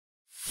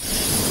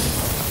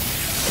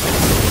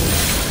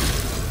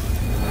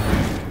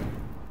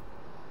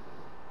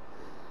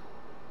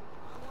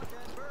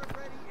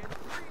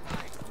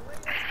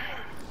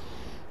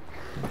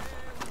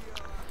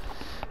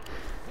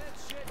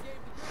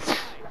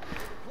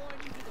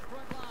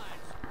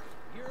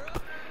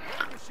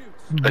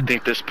I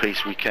think this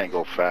pace we can't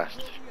go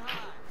fast.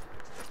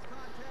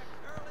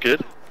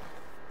 Good?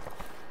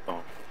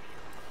 Oh.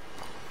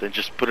 Then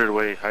just put it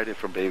away, hide it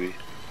from baby.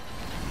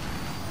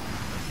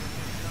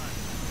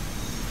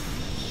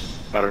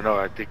 I don't know,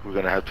 I think we're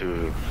gonna have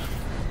to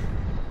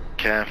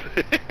camp.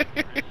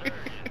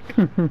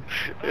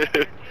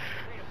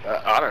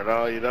 I don't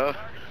know, you know?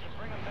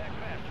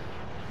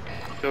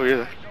 Go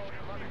here.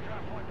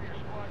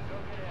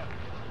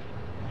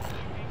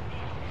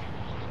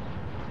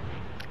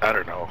 I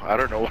don't know. I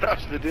don't know what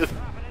else to do.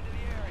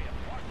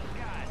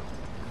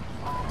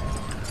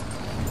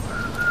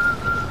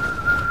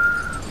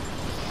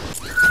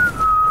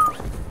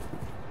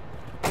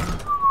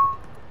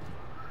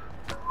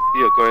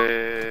 Io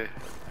per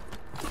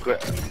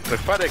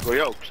fare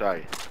go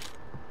outside.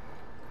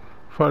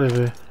 Fare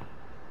there.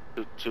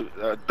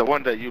 The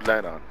one that you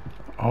land on.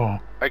 Oh.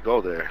 I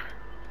go there.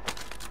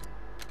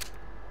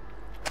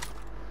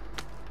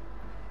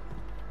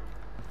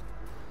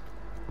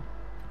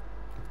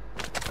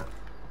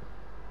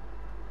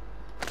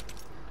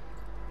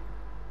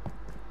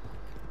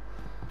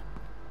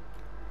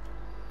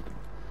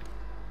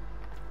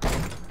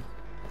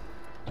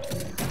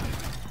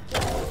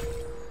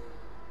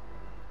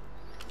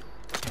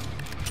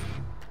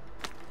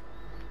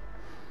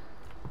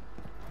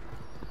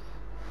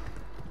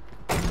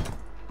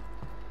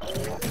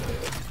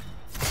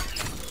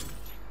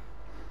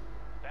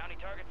 Bounty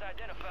targets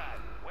identified.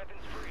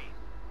 Weapons free.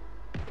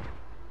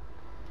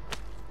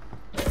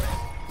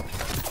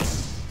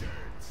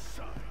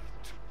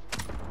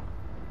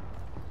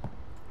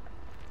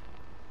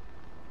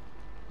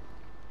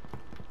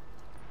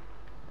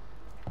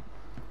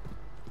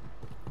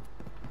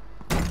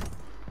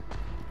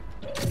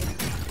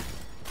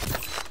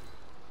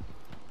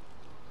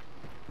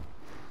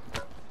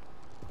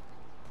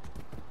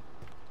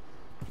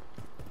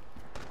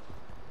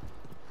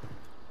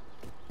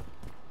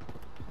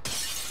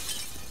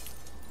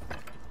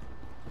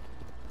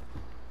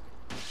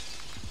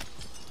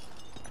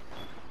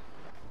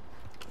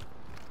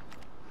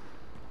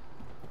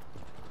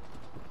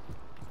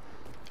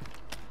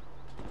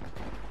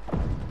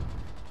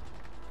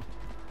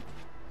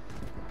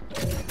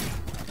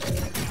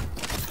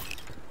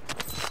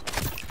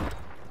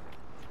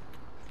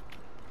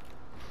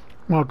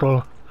 Not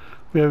all.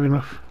 We have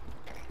enough.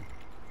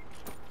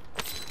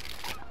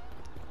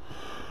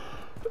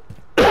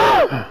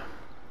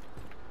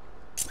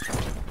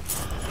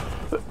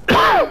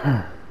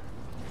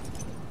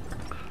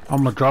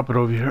 I'm gonna drop it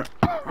over here.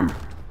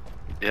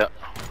 Yeah.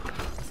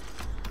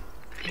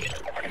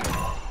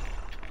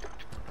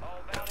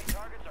 All bounty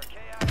targets are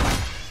KI.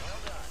 Well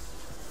done.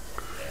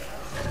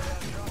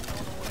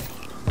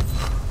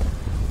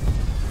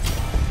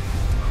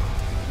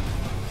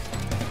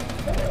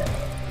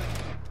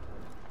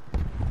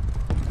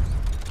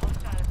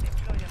 Hostiles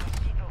deploy a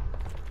mosquito.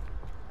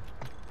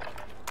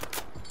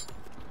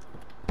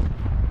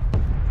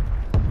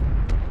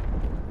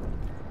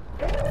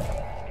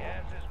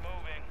 Gas is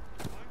moving.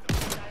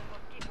 Hostile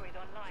mosquito is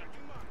online.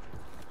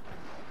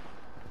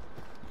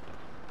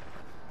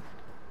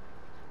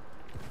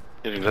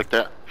 Can you look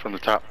that from the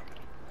top?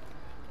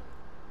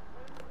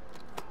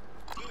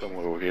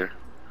 Somewhere over here.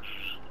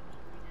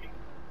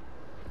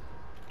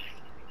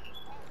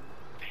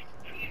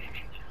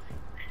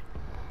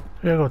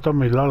 Eikö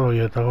Tommi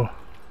laloja taho?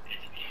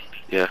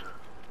 Yeah.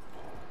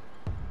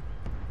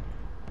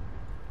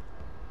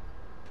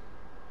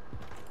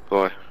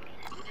 Go ahead.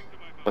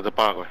 Put the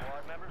power.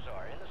 Squad members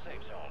are in the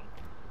safe zone.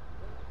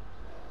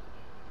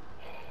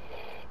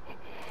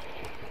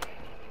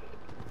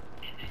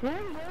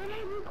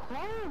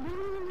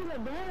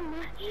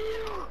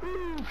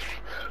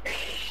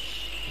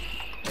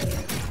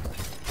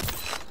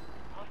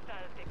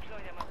 Hostiles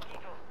deploy a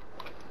mosquito.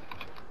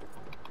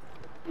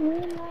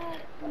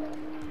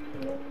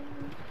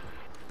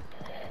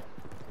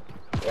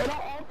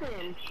 It'll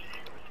open.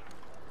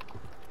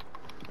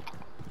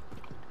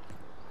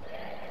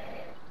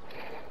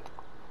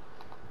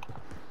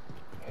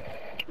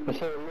 I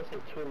said it looks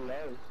like 2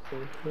 low.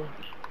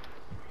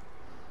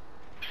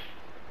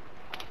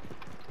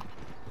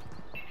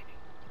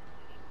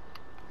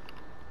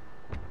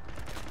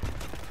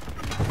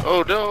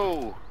 Oh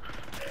no!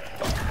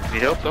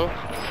 Need help though?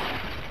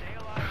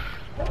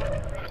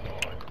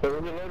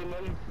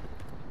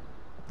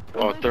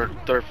 Oh,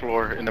 third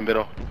floor in the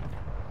middle.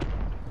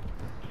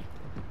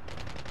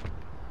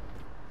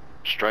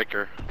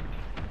 Striker.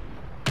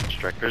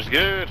 Striker's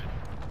good.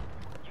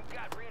 You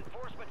got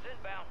reinforcements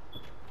inbound.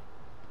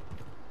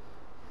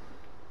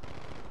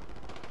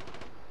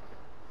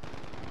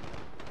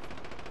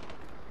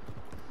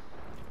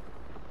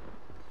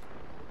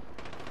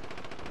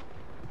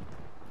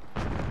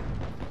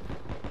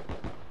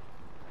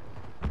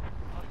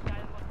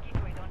 Hostile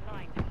mosquito is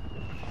online.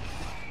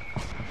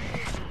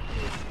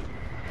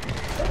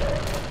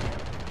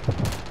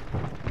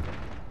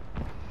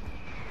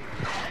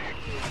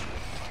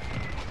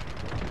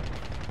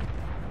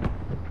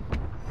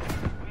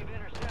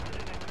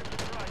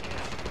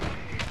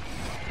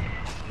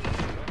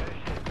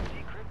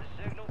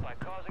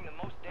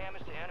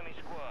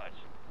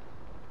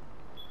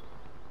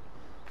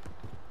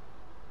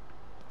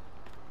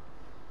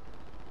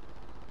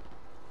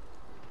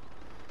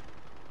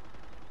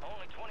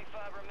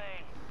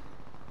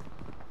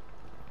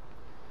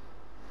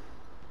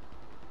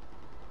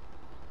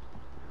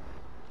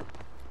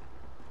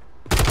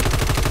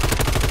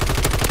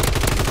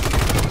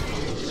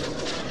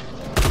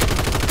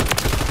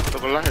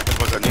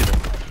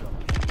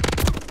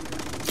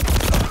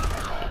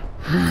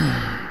 One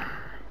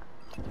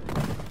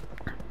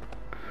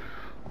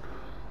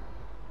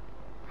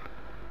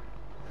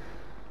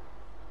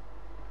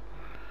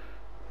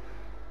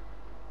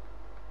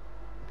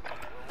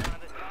of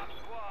the top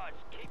squads.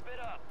 Keep it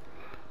up.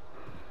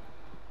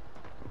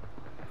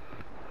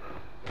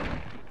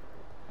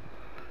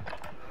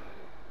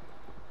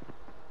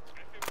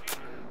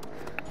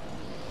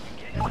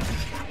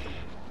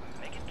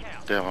 Make it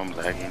count. Damn, I'm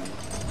lagging.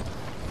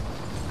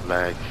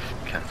 Lag.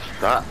 Can't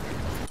stop.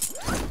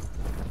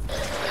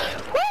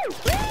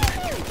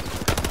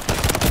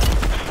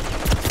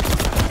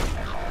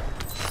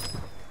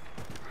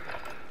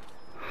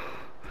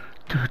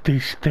 Dude, they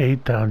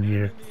stayed down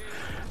here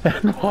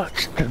and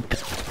watched them.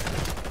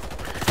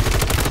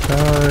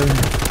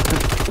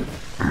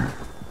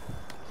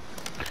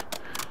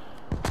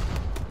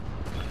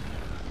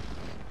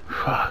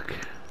 Fuck.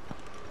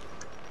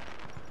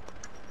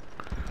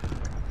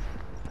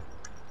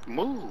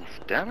 Move,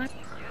 damn it.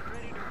 Get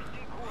ready to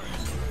receive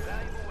coordinates.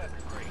 Valuable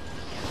weapon crate.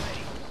 Get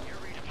ready.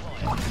 You're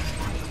redeploying.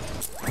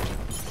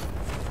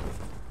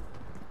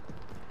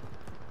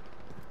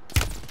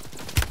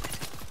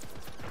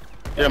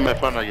 Ya me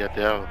van a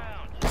yateado.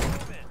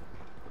 Move it.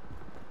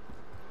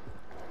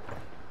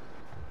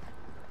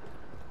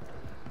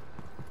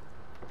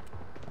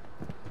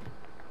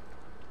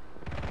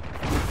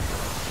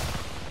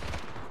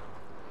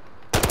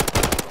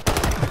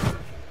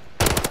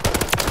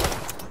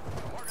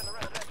 Marking the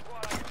rest of that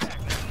squad on your back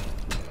now.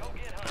 Go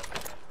get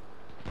hunting.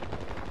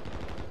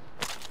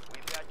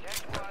 We've got 10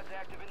 squads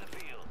active in the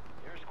field.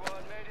 Your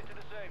squad made it to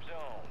the safe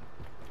zone.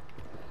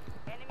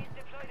 Enemies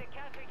deployed a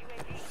counter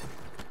UAV.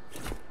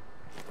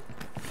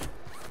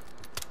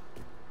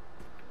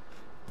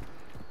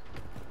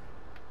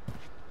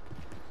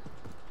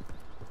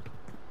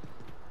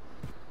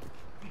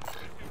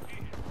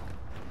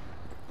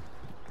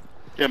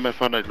 Ya me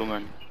van a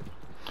lungan.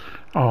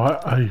 Oh,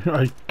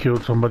 I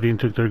killed somebody and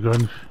took their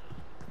guns.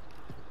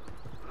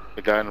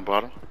 The guy in the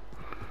bottom.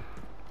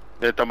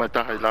 Está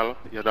lalo,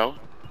 ya dao.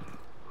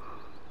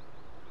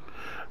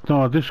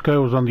 No, this guy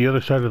was on the other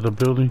side of the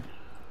building.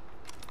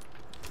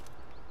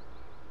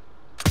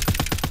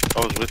 I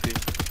was with you.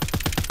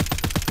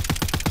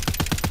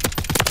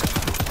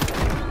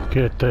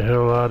 Get the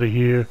hell out of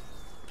here.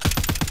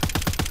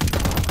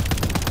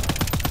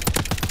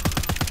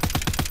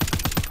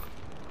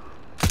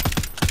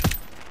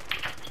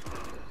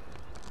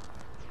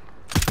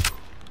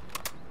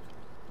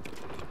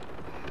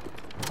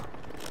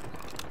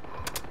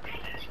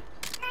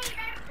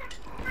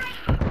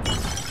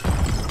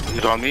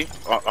 He's on me.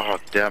 Oh,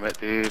 damn it,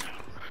 dude.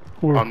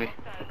 Where? On me.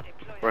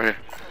 Right here.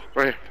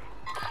 Right here.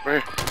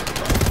 Right here.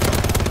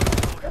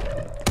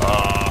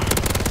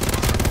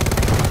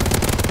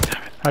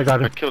 I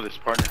got I him. killed his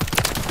partner.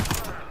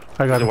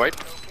 I got Is it him. white?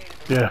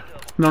 Yeah.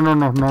 No,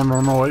 wipe. Dropping into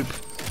the AO.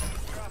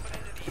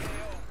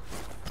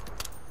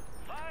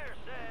 Fire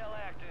sale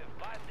active.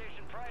 Buy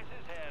station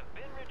prices have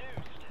been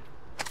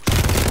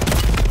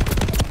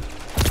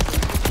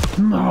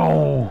reduced.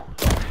 No.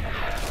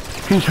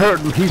 He's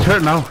hurting. He's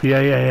hurt now.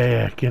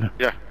 Yeah. Get him.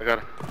 Yeah, I got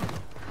it.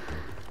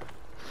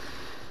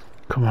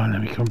 Come on,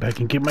 let me come back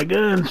and get my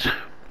guns.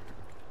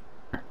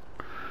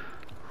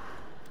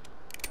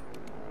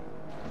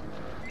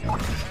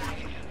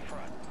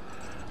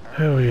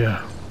 Hell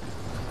yeah.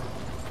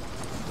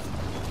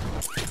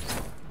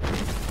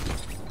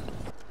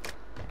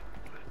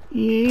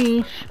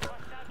 Yes.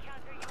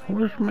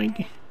 Where's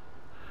my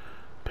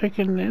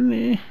picking in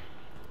there?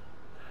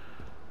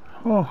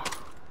 Oh,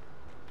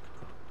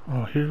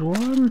 here's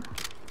one.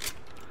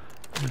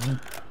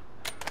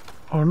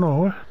 Oh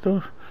no,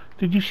 those.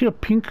 Did you see a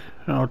pink?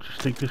 I'll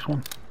just take this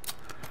one.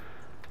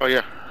 Oh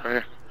yeah, right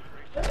here.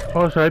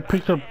 Oh, so I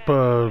picked up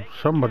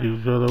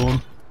somebody's other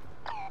one.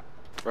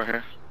 Right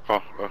here.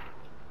 Oh.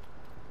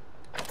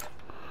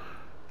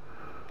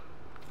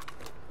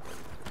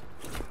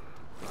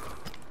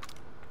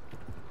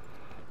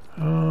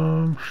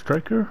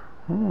 Striker?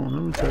 Oh,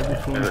 let me try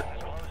this one. Yeah,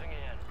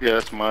 yeah,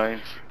 that's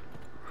mine.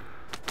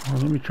 Oh,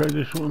 let me try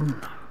this one.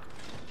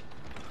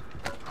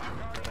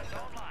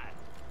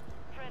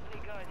 Friendly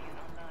Guardian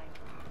online.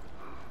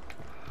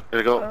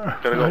 Gotta go.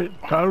 Gotta go. Right,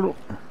 Carlo.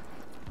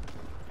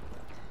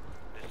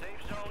 The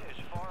safe zone is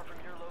far from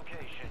your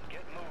location.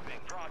 Get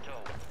moving, pronto.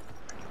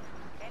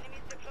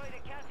 Enemies deployed a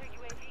counter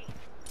UAV.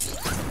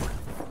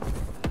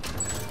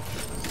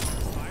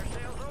 Fire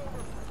sales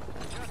over.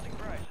 Adjusting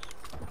prices.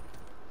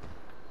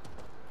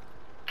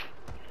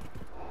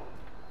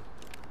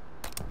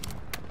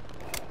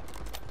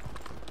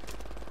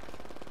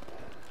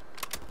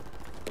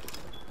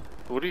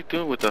 What are you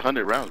doing with the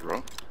 100 rounds,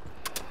 bro?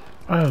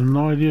 I have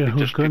no idea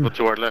who's Just people gonna.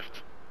 to our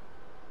left.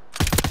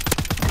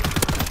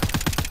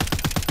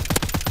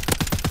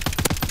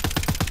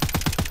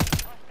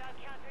 Hostile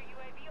counter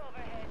UAV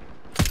overhead.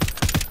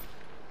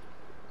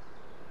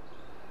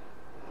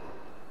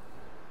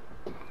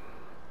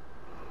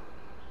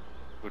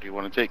 What do you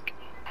want to take?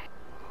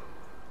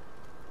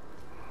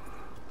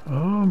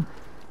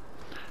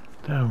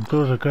 Damn, there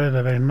was a guy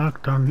that I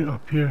knocked down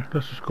up here.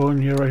 Let's just go in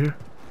here, right here.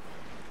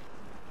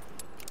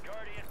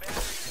 Guardian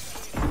battery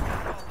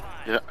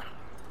Yeah.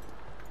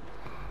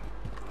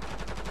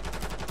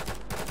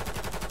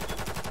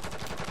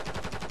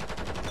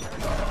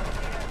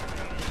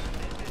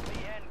 This is the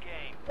end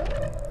game.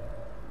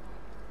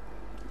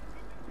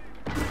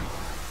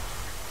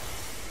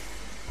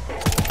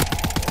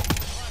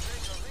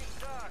 Quadrants are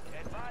restocked.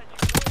 Advise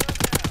you load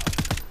up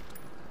now.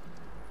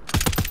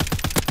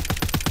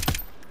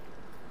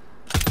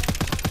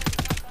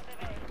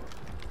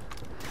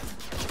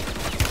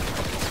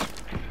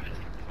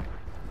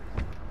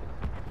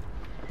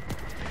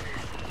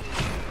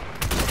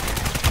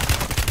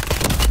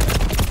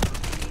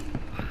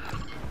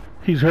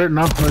 He's hurt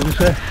now, what did you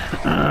say?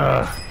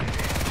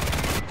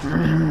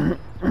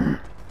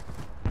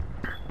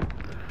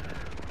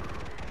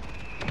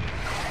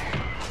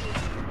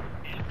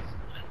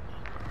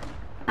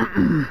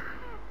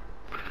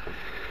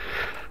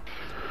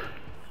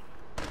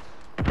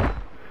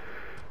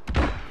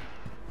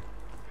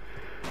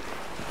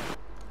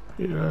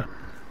 Yeah,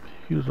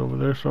 he was over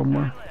there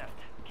somewhere. Left.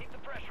 Keep the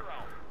pressure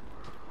on.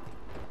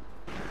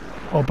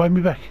 Oh, bite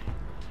me back.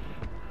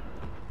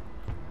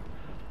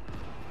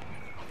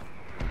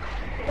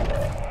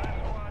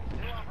 Squad,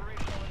 still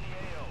operational in the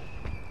AO.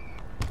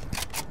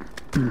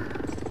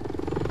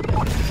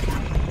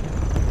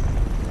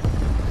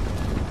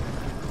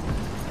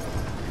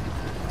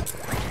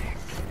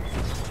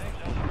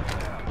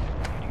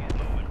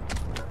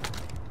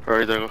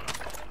 Alright, there you go.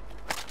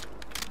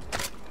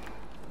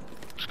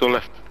 Let's go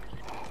left.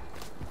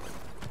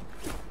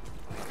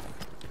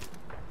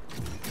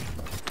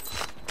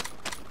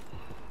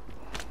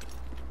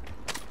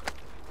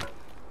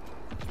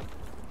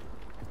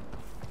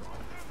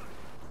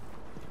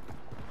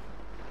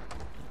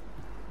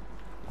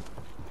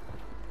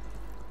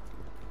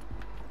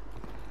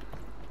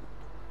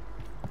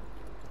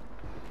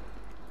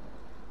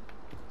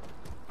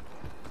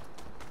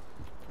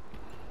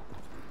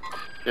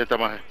 Ya está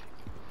más.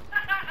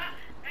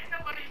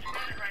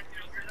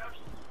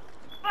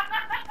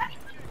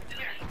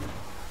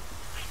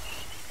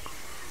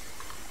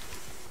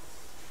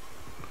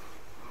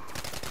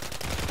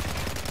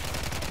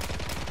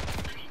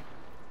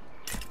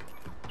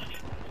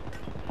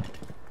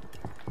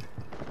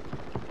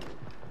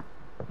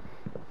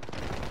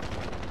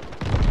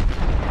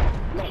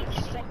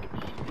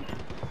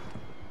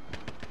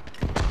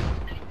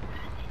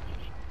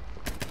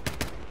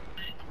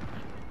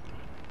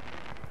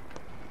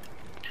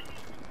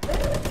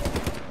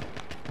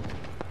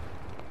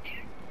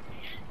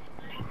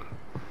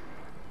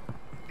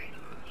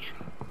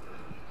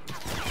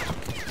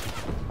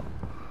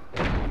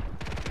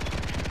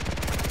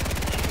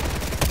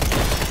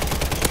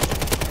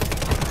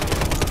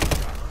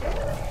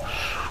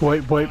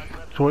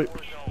 Wait.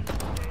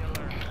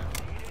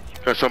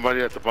 Got somebody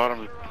at the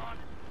bottom.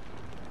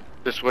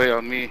 This way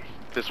on me.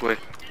 This way.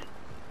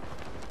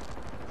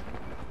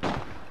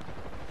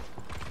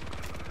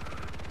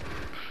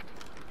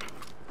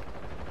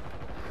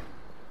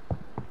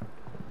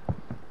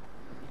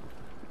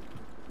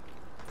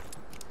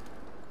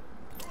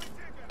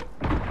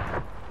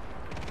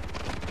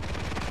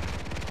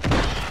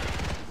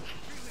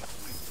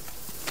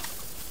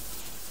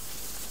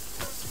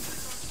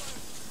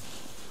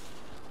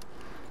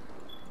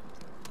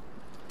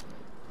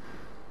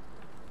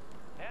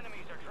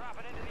 Enemies are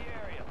dropping into the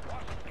area.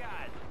 Watch the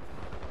skies.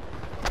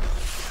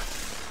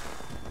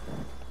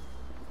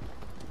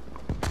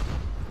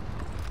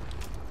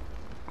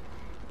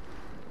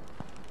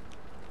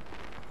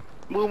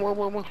 Move.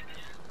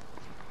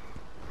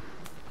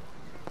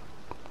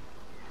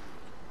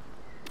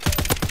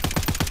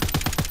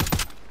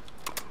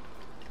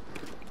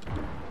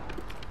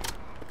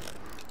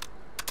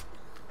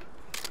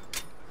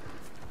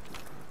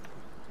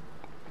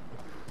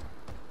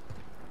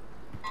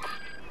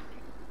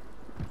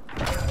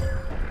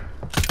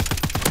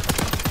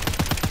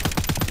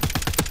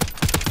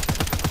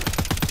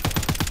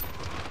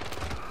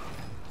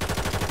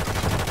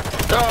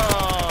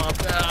 Oh,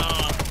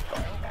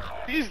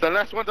 no. He's the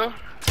last one though.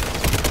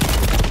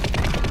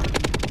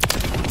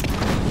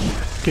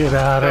 Get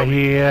out of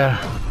here.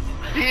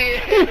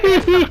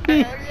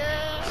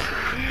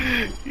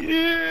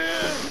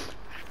 Yeah.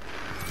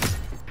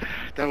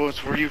 That was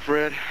for you,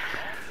 Fred.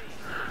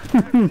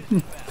 Get hooked in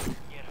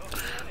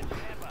and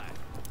stand by.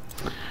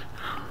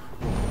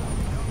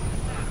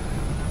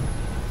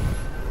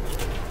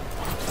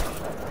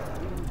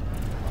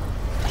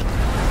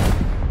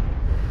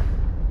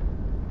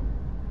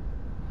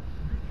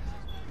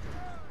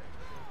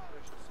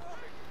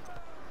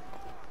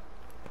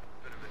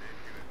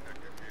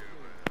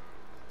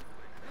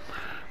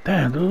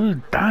 Damn, dude, we're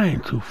dying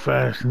too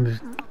fast in this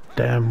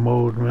damn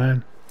mode,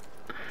 man.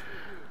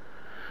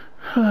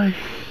 Hi.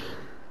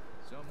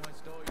 Someone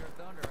stole your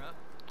thunder, huh?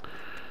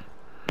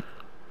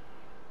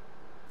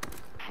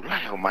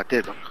 Right on my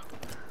dead.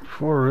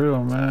 For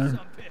real,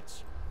 man.